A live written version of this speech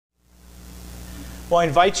Well, I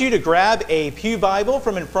invite you to grab a pew Bible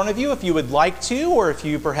from in front of you if you would like to, or if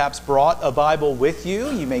you perhaps brought a Bible with you,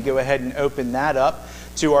 you may go ahead and open that up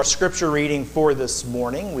to our scripture reading for this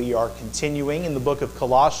morning. We are continuing in the book of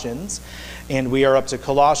Colossians, and we are up to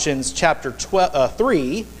Colossians chapter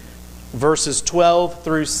 3, verses 12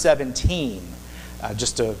 through 17.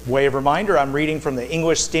 Just a way of reminder, I'm reading from the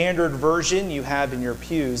English Standard Version. You have in your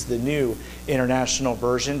pews the New International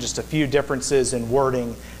Version, just a few differences in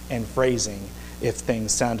wording and phrasing if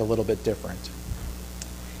things sound a little bit different.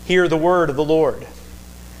 Hear the word of the Lord.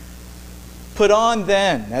 Put on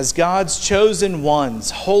then, as God's chosen ones,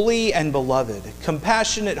 holy and beloved,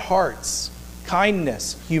 compassionate hearts,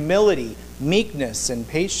 kindness, humility, meekness, and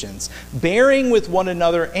patience, bearing with one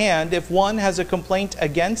another, and if one has a complaint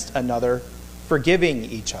against another, forgiving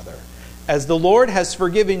each other. As the Lord has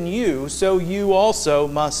forgiven you, so you also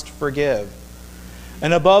must forgive.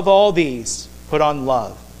 And above all these, put on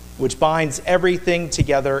love, which binds everything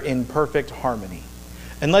together in perfect harmony.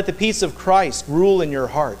 And let the peace of Christ rule in your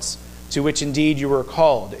hearts, to which indeed you were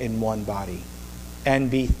called in one body.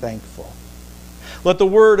 And be thankful. Let the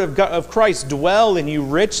word of Christ dwell in you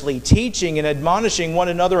richly, teaching and admonishing one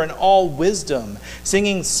another in all wisdom,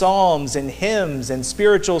 singing psalms and hymns and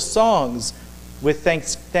spiritual songs with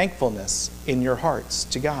thankfulness in your hearts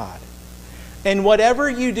to God. And whatever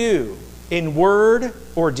you do, in word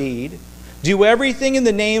or deed, do everything in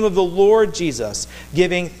the name of the Lord Jesus,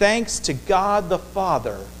 giving thanks to God the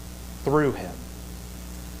Father through him.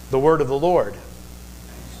 The word of the Lord.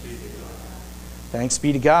 Thanks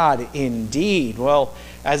be to God indeed. Well,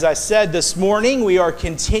 as I said this morning, we are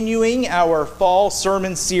continuing our fall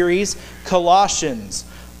sermon series, Colossians,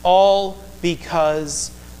 all because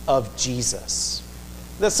of Jesus.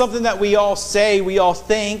 That's something that we all say, we all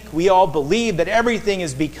think, we all believe that everything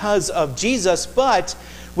is because of Jesus, but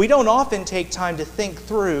we don't often take time to think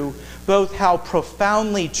through both how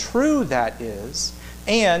profoundly true that is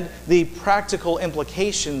and the practical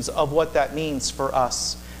implications of what that means for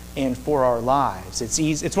us and for our lives.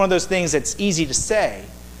 It's one of those things that's easy to say,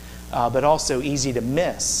 but also easy to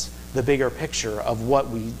miss the bigger picture of what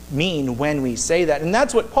we mean when we say that. And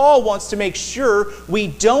that's what Paul wants to make sure we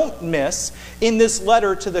don't miss in this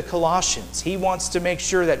letter to the Colossians. He wants to make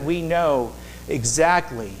sure that we know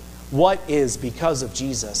exactly what is because of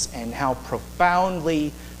Jesus and how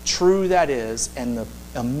profoundly true that is and the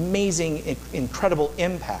amazing, incredible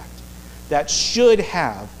impact that should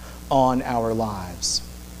have on our lives.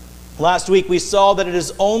 Last week we saw that it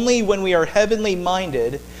is only when we are heavenly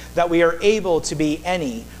minded that we are able to be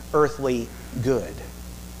any earthly good.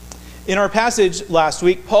 In our passage last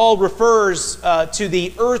week, Paul refers to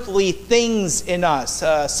the earthly things in us,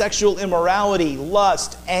 sexual immorality,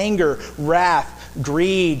 lust, anger, wrath,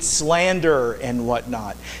 greed, slander, and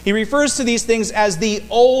whatnot. He refers to these things as the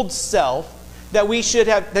old self that we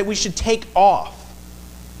should take off.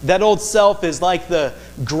 That old self is like the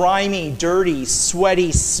grimy, dirty,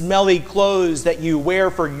 sweaty, smelly clothes that you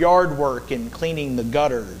wear for yard work and cleaning the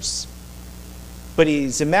gutters. But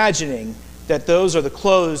he's imagining that those are the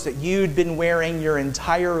clothes that you'd been wearing your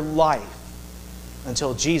entire life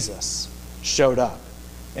until Jesus showed up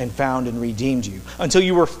and found and redeemed you, until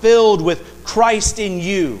you were filled with Christ in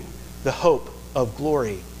you, the hope of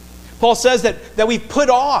glory. Paul says that we've put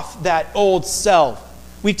off that old self.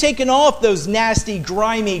 We've taken off those nasty,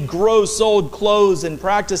 grimy, gross old clothes and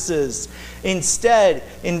practices. Instead,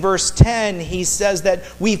 in verse 10, he says that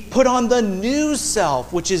we've put on the new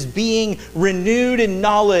self, which is being renewed in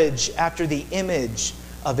knowledge after the image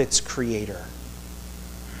of its creator.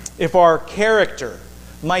 If our character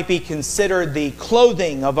might be considered the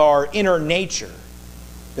clothing of our inner nature,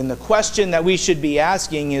 then the question that we should be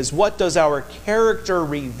asking is, what does our character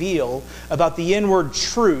reveal about the inward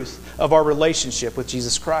truth of our relationship with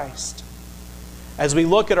Jesus Christ? As we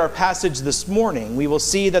look at our passage this morning, we will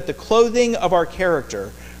see that the clothing of our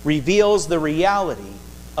character reveals the reality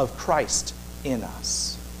of Christ in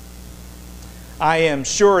us. I am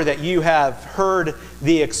sure that you have heard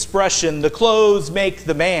the expression, the clothes make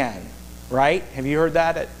the man, right? Have you heard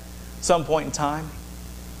that at some point in time?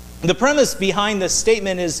 The premise behind this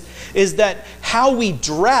statement is that how we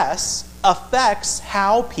dress affects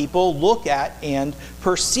how people look at and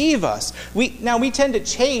perceive us. We tend to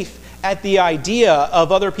chafe at the idea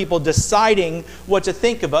of other people deciding what to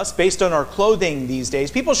think of us based on our clothing these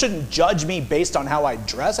days. People shouldn't judge me based on how I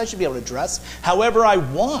dress. I should be able to dress however I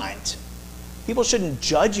want. People shouldn't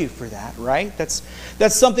judge you for that, right? That's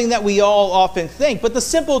something that we all often think. But the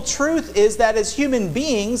simple truth is that as human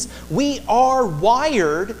beings, we are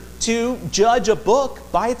wired to judge a book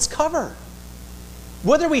by its cover.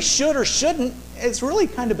 Whether we should or shouldn't, it's really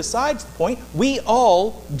kind of besides the point. We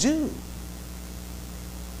all do.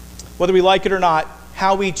 Whether we like it or not,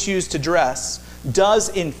 how we choose to dress does,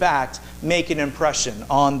 in fact, make an impression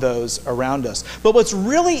on those around us. But what's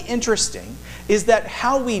really interesting is that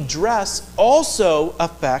how we dress also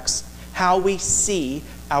affects how we see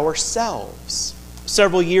ourselves.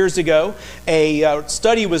 Several years ago, a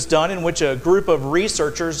study was done in which a group of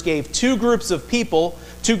researchers gave two groups of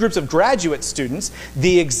graduate students,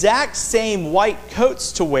 the exact same white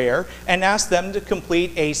coats to wear and asked them to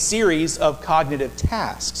complete a series of cognitive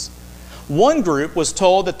tasks. One group was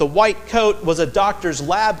told that the white coat was a doctor's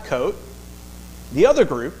lab coat. The other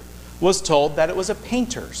group was told that it was a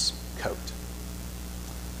painter's coat.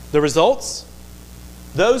 The results?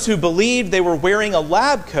 Those who believed they were wearing a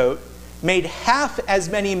lab coat made half as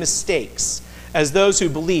many mistakes as those who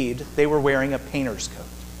believed they were wearing a painter's coat.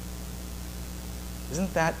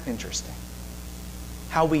 Isn't that interesting?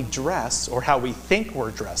 How we dress, or how we think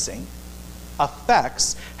we're dressing,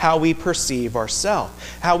 affects how we perceive ourselves.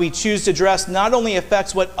 How we choose to dress not only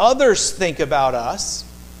affects what others think about us,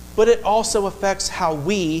 but it also affects how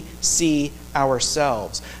we see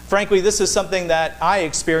ourselves. Frankly, this is something that I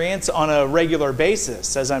experience on a regular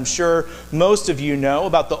basis. As I'm sure most of you know,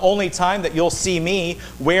 about the only time that you'll see me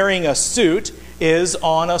wearing a suit is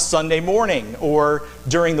on a Sunday morning, or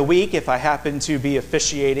during the week if I happen to be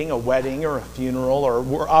officiating a wedding or a funeral, or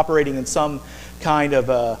we're operating in some kind of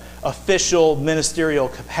a official ministerial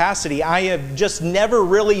capacity. I have just never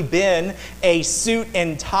really been a suit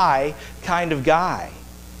and tie kind of guy.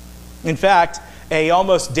 In fact, a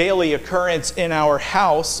almost daily occurrence in our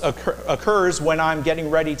house occurs when I'm getting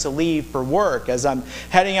ready to leave for work. As I'm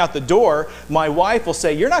heading out the door, my wife will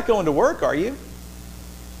say, "You're not going to work, are you?"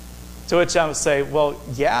 To which I would say, "Well,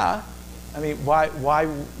 yeah. I mean, why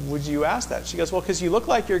would you ask that?" She goes, "Well, because you look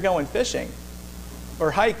like you're going fishing or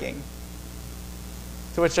hiking."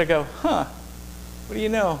 To which I go, "Huh, what do you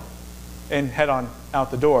know?" And head on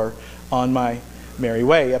out the door on my merry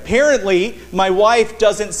way. Apparently, my wife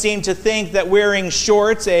doesn't seem to think that wearing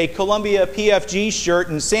shorts, a Columbia PFG shirt,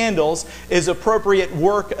 and sandals is appropriate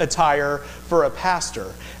work attire for a pastor.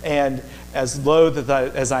 And as loath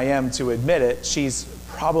as I am to admit it, she's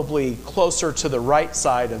probably closer to the right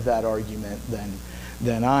side of that argument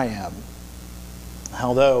than I am.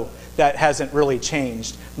 Although that hasn't really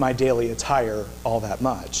changed my daily attire all that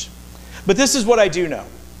much. But this is what I do know.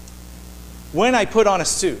 When I put on a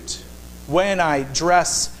suit, when I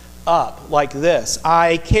dress up like this,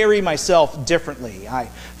 I carry myself differently. I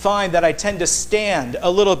find that I tend to stand a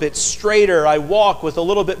little bit straighter. I walk with a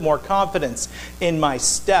little bit more confidence in my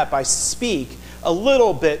step. I speak a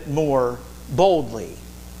little bit more boldly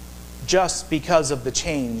just because of the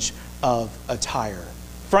change of attire.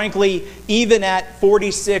 Frankly, even at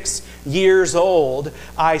 46 years old,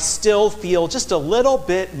 I still feel just a little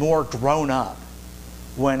bit more grown up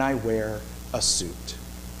when I wear a suit.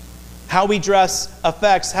 How we dress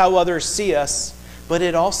affects how others see us, but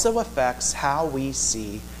it also affects how we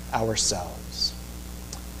see ourselves.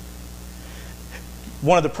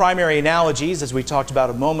 One of the primary analogies, as we talked about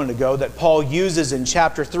a moment ago, that Paul uses in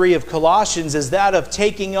chapter 3 of Colossians is that of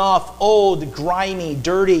taking off old, grimy,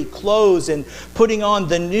 dirty clothes and putting on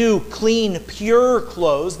the new, clean, pure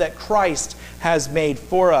clothes that Christ has made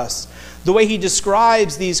for us. The way he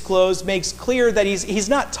describes these clothes makes clear that he's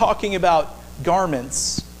not talking about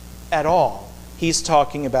garments at all. He's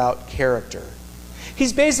talking about character.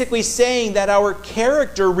 He's basically saying that our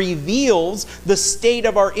character reveals the state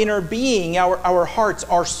of our inner being, our hearts,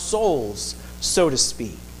 our souls, so to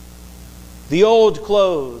speak. The old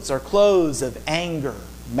clothes are clothes of anger,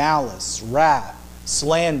 malice, wrath,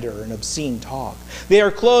 slander, and obscene talk. They are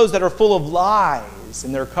clothes that are full of lies,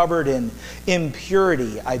 and they're covered in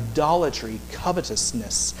impurity, idolatry,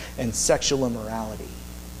 covetousness, and sexual immorality.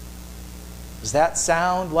 Does that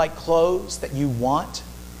sound like clothes that you want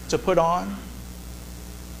to put on?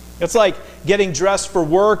 It's like getting dressed for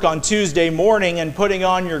work on Tuesday morning and putting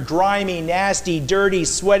on your grimy, nasty, dirty,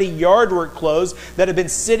 sweaty yard work clothes that have been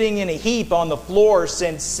sitting in a heap on the floor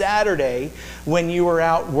since Saturday when you were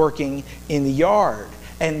out working in the yard.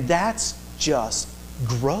 And that's just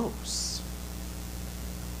gross.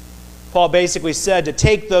 Paul basically said to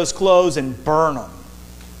take those clothes and burn them.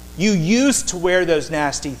 You used to wear those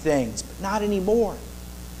nasty things, but not anymore.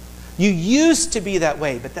 You used to be that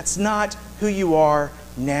way, but that's not who you are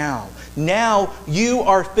now. Now you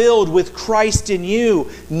are filled with Christ in you.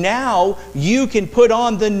 Now you can put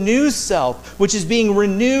on the new self, which is being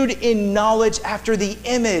renewed in knowledge after the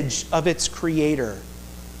image of its Creator.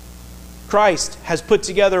 Christ has put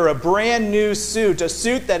together a brand new suit, a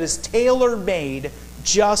suit that is tailor-made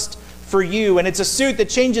just for you. And it's a suit that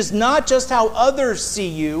changes not just how others see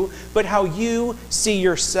you, but how you see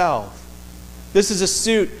yourself. This is a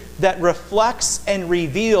suit that reflects and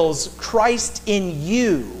reveals Christ in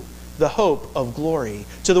you, the hope of glory,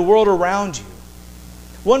 to the world around you.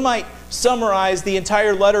 One might summarize the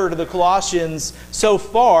entire letter to the Colossians so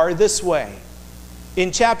far this way.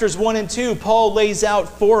 In chapters 1 and 2, Paul lays out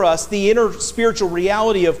for us the inner spiritual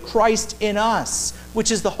reality of Christ in us,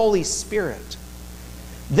 which is the Holy Spirit.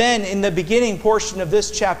 Then, in the beginning portion of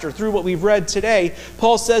this chapter, through what we've read today,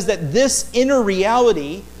 Paul says that this inner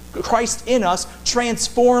reality, Christ in us,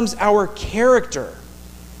 transforms our character.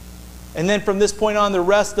 And then from this point on, the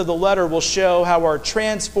rest of the letter will show how our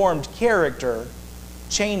transformed character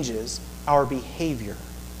changes our behavior.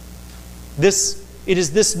 It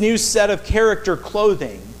is this new set of character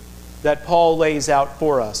clothing that Paul lays out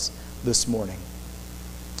for us this morning.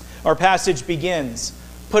 Our passage begins,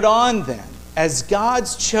 "Put on then, as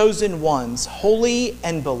God's chosen ones, holy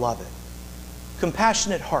and beloved,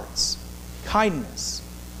 compassionate hearts, kindness,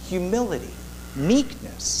 humility,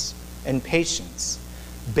 meekness, and patience,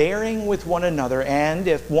 bearing with one another, and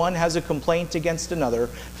if one has a complaint against another,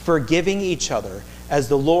 forgiving each other, as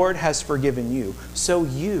the Lord has forgiven you, so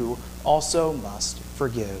you also must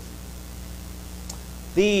forgive."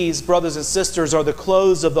 These, brothers and sisters, are the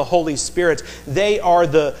clothes of the Holy Spirit. They are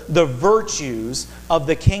the virtues of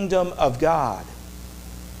the kingdom of God.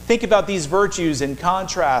 Think about these virtues in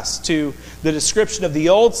contrast to the description of the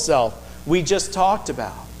old self we just talked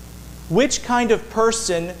about. Which kind of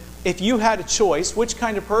person, if you had a choice, which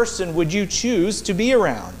kind of person would you choose to be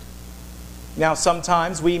around? Now,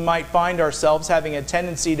 sometimes we might find ourselves having a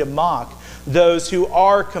tendency to mock those who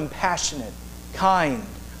are compassionate, kind,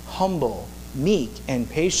 humble, meek, and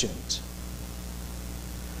patient.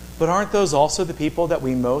 But aren't those also the people that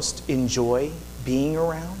we most enjoy being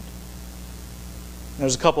around?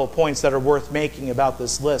 There's a couple of points that are worth making about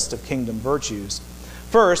this list of kingdom virtues.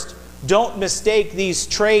 First, don't mistake these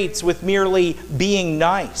traits with merely being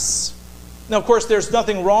nice. Now, of course, there's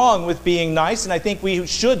nothing wrong with being nice, and I think we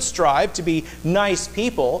should strive to be nice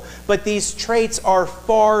people, but these traits are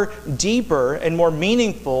far deeper and more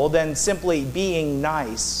meaningful than simply being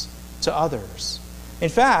nice to others. In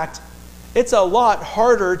fact, it's a lot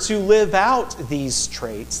harder to live out these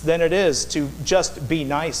traits than it is to just be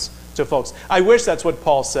nice to folks. I wish that's what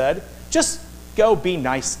Paul said. Just go be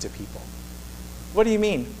nice to people. What do you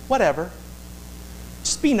mean? Whatever.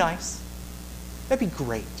 Just be nice. That'd be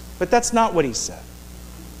great. But that's not what he said.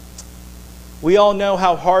 We all know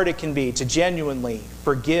how hard it can be to genuinely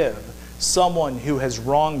forgive someone who has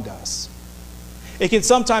wronged us. It can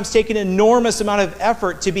sometimes take an enormous amount of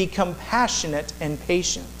effort to be compassionate and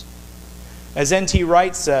patient. As N.T.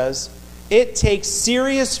 Wright says, it takes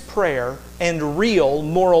serious prayer and real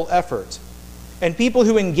moral effort. And people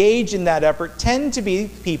who engage in that effort tend to be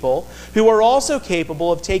people who are also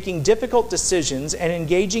capable of taking difficult decisions and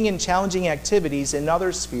engaging in challenging activities in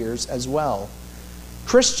other spheres as well.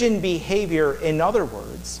 Christian behavior, in other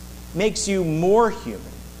words, makes you more human,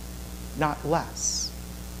 not less.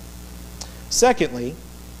 Secondly,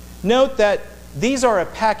 note that these are a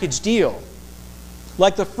package deal.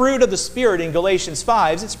 Like the fruit of the Spirit in Galatians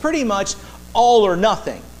 5, it's pretty much all or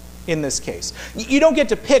nothing in this case. You don't get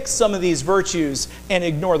to pick some of these virtues and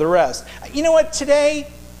ignore the rest. You know what? Today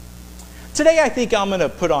I think I'm going to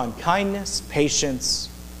put on kindness, patience,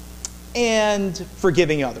 and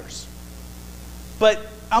forgiving others. But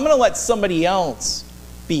I'm going to let somebody else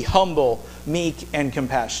be humble, meek, and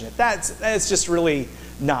compassionate. That's just really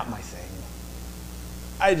not my thing.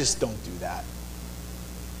 I just don't do that.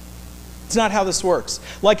 It's not how this works.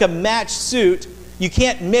 Like a matched suit, you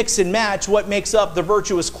can't mix and match what makes up the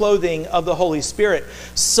virtuous clothing of the Holy Spirit.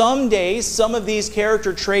 Some days, some of these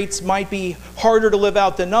character traits might be harder to live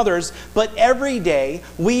out than others, but every day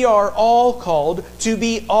we are all called to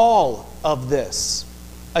be all of this.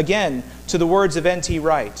 Again, to the words of N.T.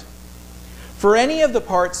 Wright, for any of the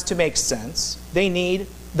parts to make sense,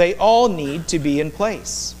 they all need to be in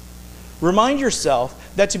place. Remind yourself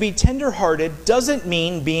that to be tender-hearted doesn't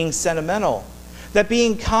mean being sentimental. That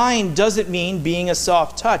being kind doesn't mean being a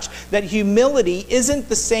soft touch. That humility isn't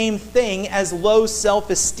the same thing as low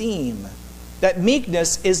self-esteem. That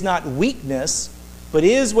meekness is not weakness, but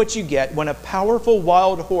is what you get when a powerful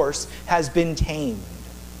wild horse has been tamed.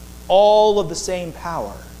 All of the same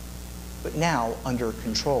power, but now under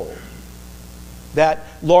control. That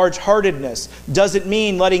large-heartedness doesn't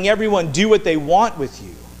mean letting everyone do what they want with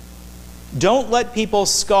you. Don't let people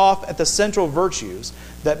scoff at the central virtues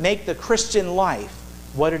that make the Christian life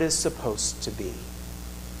what it is supposed to be.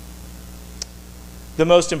 The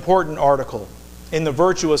most important article in the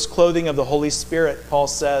virtuous clothing of the Holy Spirit, Paul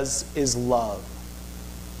says, is love.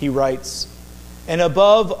 He writes, and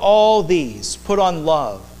above all these, put on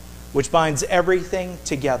love, which binds everything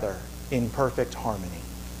together in perfect harmony.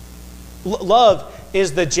 Love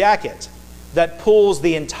is the jacket that pulls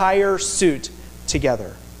the entire suit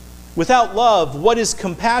together. Without love, what is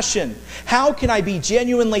compassion? How can I be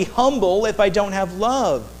genuinely humble if I don't have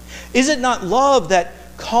love? Is it not love that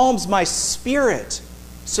calms my spirit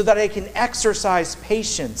so that I can exercise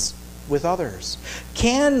patience with others?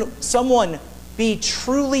 Can someone be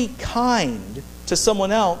truly kind to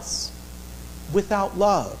someone else without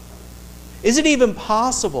love? Is it even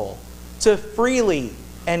possible to freely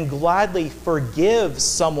and gladly forgive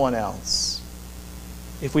someone else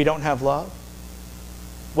if we don't have love?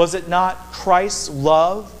 Was it not Christ's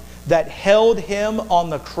love that held him on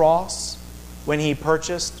the cross when he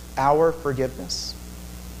purchased our forgiveness?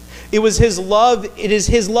 It is his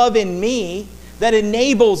love in me that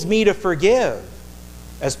enables me to forgive.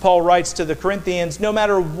 As Paul writes to the Corinthians, no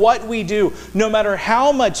matter what we do, no matter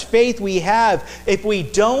how much faith we have, if we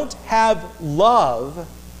don't have love,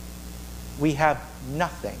 we have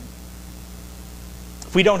nothing.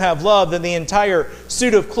 If we don't have love, then the entire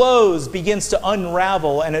suit of clothes begins to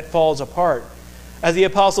unravel and it falls apart. As the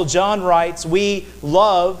Apostle John writes, we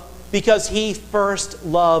love because he first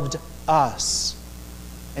loved us.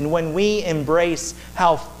 And when we embrace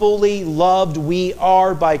how fully loved we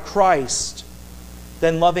are by Christ,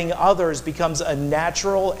 then loving others becomes a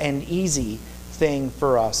natural and easy thing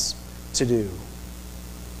for us to do.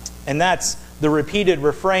 And that's the repeated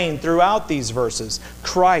refrain throughout these verses.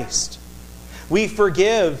 Christ. We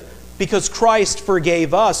forgive because Christ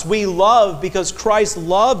forgave us. We love because Christ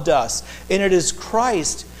loved us. And it is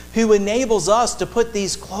Christ who enables us to put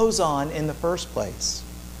these clothes on in the first place.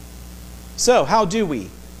 So, how do we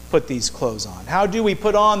put these clothes on? How do we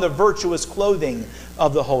put on the virtuous clothing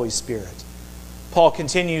of the Holy Spirit? Paul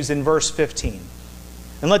continues in verse 15.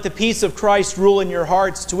 And let the peace of Christ rule in your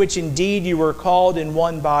hearts, to which indeed you were called in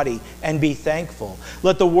one body, and be thankful.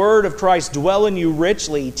 Let the word of Christ dwell in you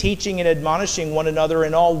richly, teaching and admonishing one another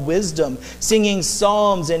in all wisdom, singing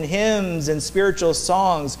psalms and hymns and spiritual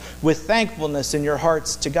songs with thankfulness in your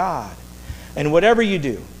hearts to God. And whatever you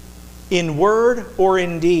do, in word or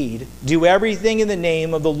in deed, do everything in the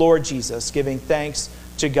name of the Lord Jesus, giving thanks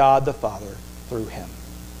to God the Father through him.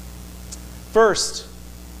 First,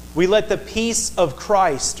 we let the peace of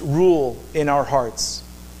Christ rule in our hearts.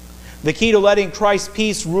 The key to letting Christ's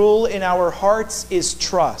peace rule in our hearts is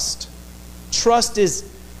trust. Trust is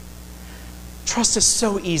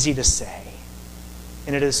so easy to say,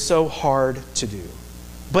 and it is so hard to do.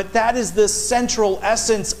 But that is the central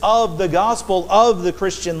essence of the gospel of the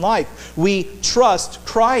Christian life. We trust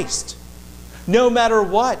Christ. No matter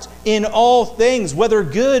what, in all things, whether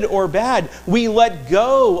good or bad, we let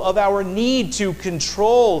go of our need to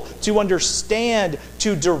control, to understand,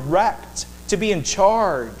 to direct, to be in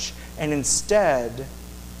charge. And instead,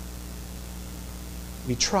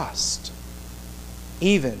 we trust.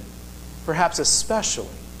 Even, perhaps especially,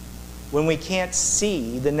 when we can't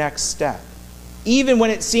see the next step. Even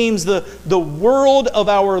when it seems the world of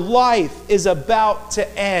our life is about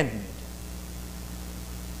to end.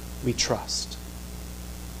 We trust.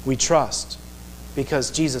 We trust because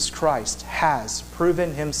Jesus Christ has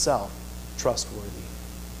proven himself trustworthy.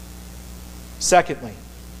 Secondly,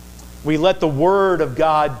 we let the Word of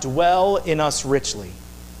God dwell in us richly.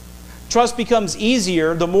 Trust becomes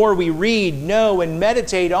easier the more we read, know, and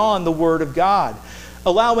meditate on the Word of God.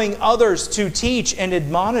 Allowing others to teach and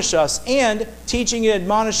admonish us, and teaching and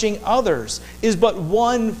admonishing others, is but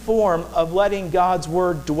one form of letting God's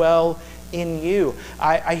Word dwell in you.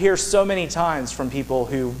 I hear so many times from people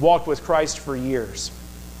who walked with Christ for years,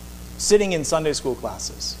 sitting in Sunday school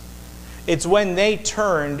classes. It's when they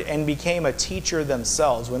turned and became a teacher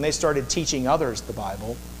themselves, when they started teaching others the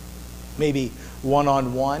Bible, maybe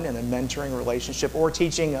one-on-one in a mentoring relationship, or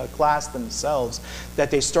teaching a class themselves,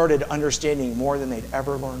 that they started understanding more than they'd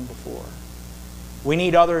ever learned before. We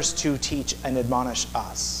need others to teach and admonish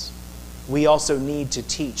us. We also need to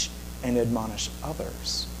teach and admonish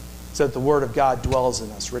others, so that the Word of God dwells in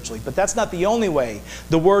us richly. But that's not the only way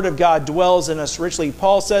the Word of God dwells in us richly.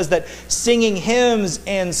 Paul says that singing hymns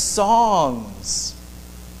and songs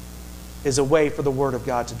is a way for the Word of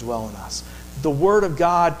God to dwell in us. The Word of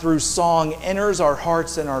God through song enters our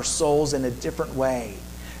hearts and our souls in a different way,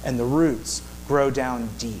 and the roots grow down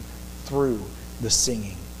deep through the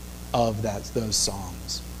singing of those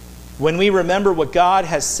songs. When we remember what God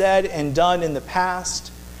has said and done in the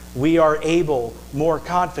past, we are able more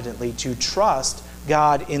confidently to trust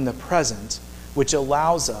God in the present, which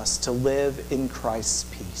allows us to live in Christ's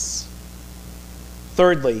peace.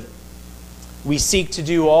 Thirdly, we seek to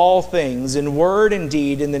do all things in word and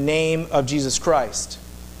deed in the name of Jesus Christ.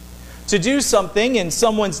 To do something in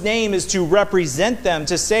someone's name is to represent them,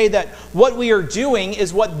 to say that what we are doing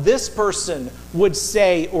is what this person would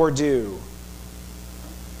say or do.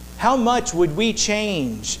 How much would we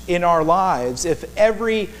change in our lives if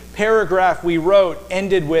every paragraph we wrote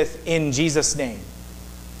ended with, "In Jesus' name"?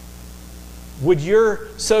 Would your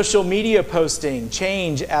social media posting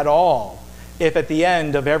change at all if at the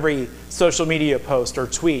end of every social media post or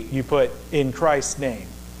tweet you put, "In Christ's name,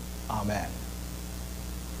 Amen"?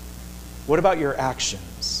 What about your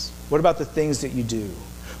actions? What about the things that you do?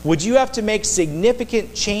 Would you have to make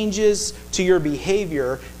significant changes to your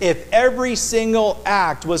behavior if every single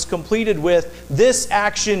act was completed with, "This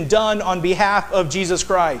action done on behalf of Jesus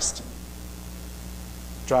Christ"?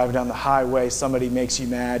 Driving down the highway, somebody makes you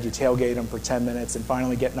mad, you tailgate them for 10 minutes and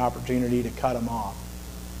finally get an opportunity to cut them off.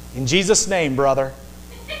 "In Jesus' name, brother.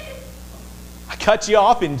 I cut you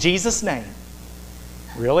off in Jesus' name."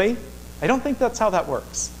 Really? I don't think that's how that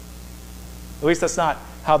works. At least that's not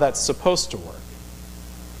how that's supposed to work.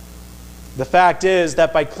 The fact is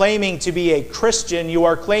that by claiming to be a Christian, you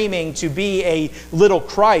are claiming to be a little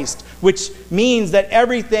Christ, which means that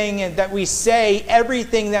everything that we say,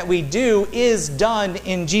 everything that we do is done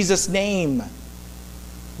in Jesus' name.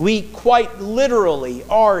 We quite literally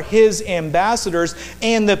are His ambassadors,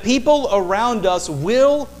 and the people around us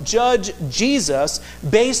will judge Jesus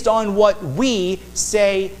based on what we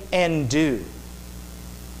say and do.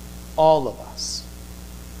 All of us,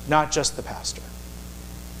 not just the pastor.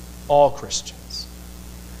 All Christians.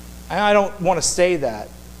 And I don't want to say that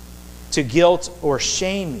to guilt or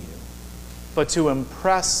shame you, but to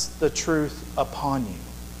impress the truth upon you.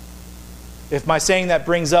 If my saying that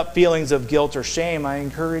brings up feelings of guilt or shame, I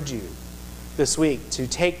encourage you this week to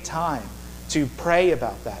take time to pray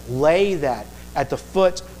about that. Lay that at the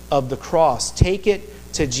foot of the cross. Take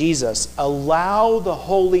it to Jesus. Allow the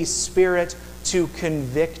Holy Spirit to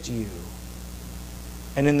convict you.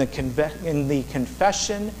 And in the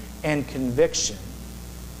confession and conviction,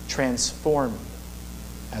 transform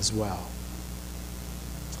you as well.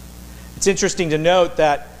 It's interesting to note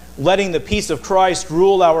that letting the peace of Christ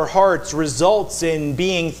rule our hearts results in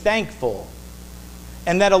being thankful,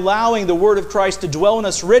 and that allowing the Word of Christ to dwell in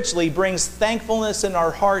us richly brings thankfulness in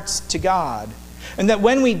our hearts to God. And that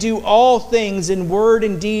when we do all things in word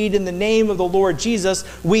and deed in the name of the Lord Jesus,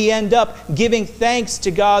 we end up giving thanks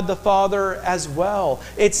to God the Father as well.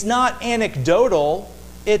 It's not anecdotal,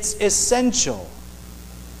 it's essential.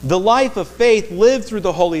 The life of faith lived through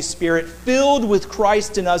the Holy Spirit, filled with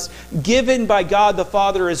Christ in us, given by God the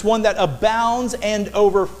Father, is one that abounds and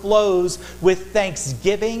overflows with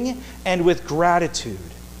thanksgiving and with gratitude.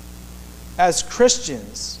 As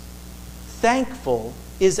Christians, thankful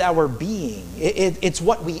is our being. It's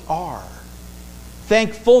what we are.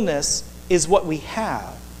 Thankfulness is what we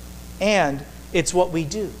have, and it's what we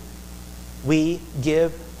do. We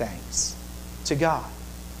give thanks to God.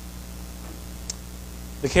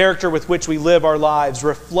 The character with which we live our lives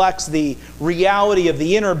reflects the reality of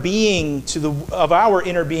the inner being of our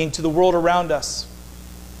inner being to the world around us.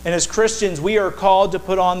 And as Christians, we are called to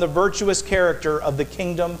put on the virtuous character of the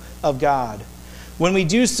kingdom of God. When we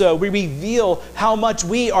do so, we reveal how much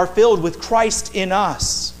we are filled with Christ in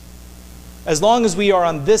us. As long as we are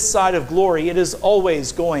on this side of glory, it is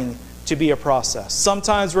always going to be a process.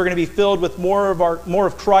 Sometimes we're going to be filled with more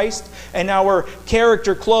of Christ, and our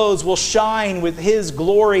character clothes will shine with His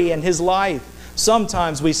glory and His life.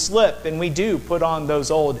 Sometimes we slip and we do put on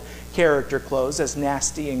those old character clothes, as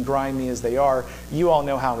nasty and grimy as they are. You all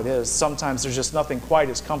know how it is. Sometimes there's just nothing quite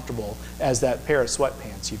as comfortable as that pair of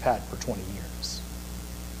sweatpants you've had for 20 years.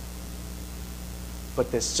 But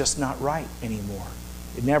that's just not right anymore.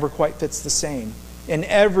 It never quite fits the same. And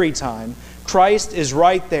every time, Christ is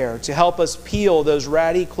right there to help us peel those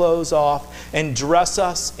ratty clothes off and dress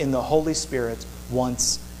us in the Holy Spirit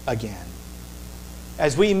once again.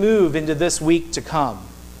 As we move into this week to come,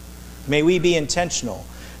 may we be intentional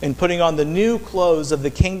in putting on the new clothes of the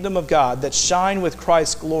kingdom of God that shine with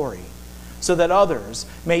Christ's glory, so that others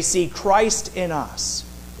may see Christ in us,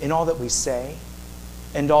 in all that we say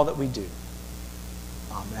and all that we do.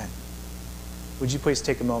 Amen. Would you please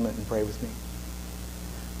take a moment and pray with me?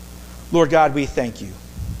 Lord God, we thank you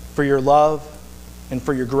for your love and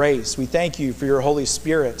for your grace. We thank you for your Holy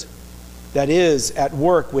Spirit that is at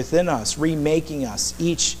work within us, remaking us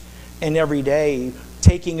each and every day,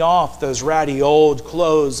 taking off those ratty old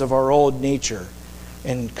clothes of our old nature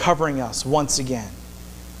and covering us once again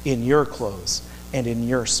in your clothes and in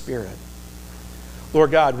your Spirit.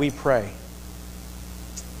 Lord God, we pray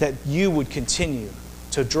that you would continue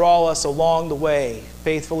to draw us along the way,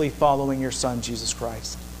 faithfully following your Son, Jesus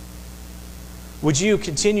Christ. Would you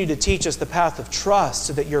continue to teach us the path of trust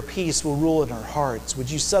so that your peace will rule in our hearts? Would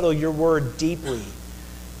you settle your word deeply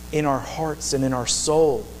in our hearts and in our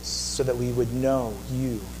souls so that we would know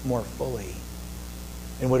you more fully?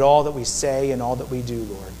 And would all that we say and all that we do,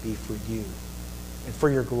 Lord, be for you and for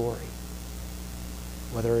your glory,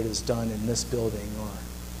 whether it is done in this building or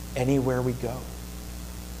anywhere we go,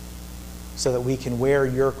 so that we can wear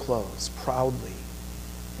your clothes proudly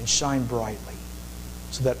and shine brightly,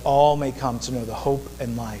 so that all may come to know the hope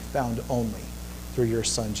and life found only through your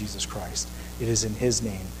Son, Jesus Christ. It is in his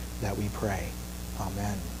name that we pray.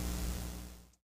 Amen.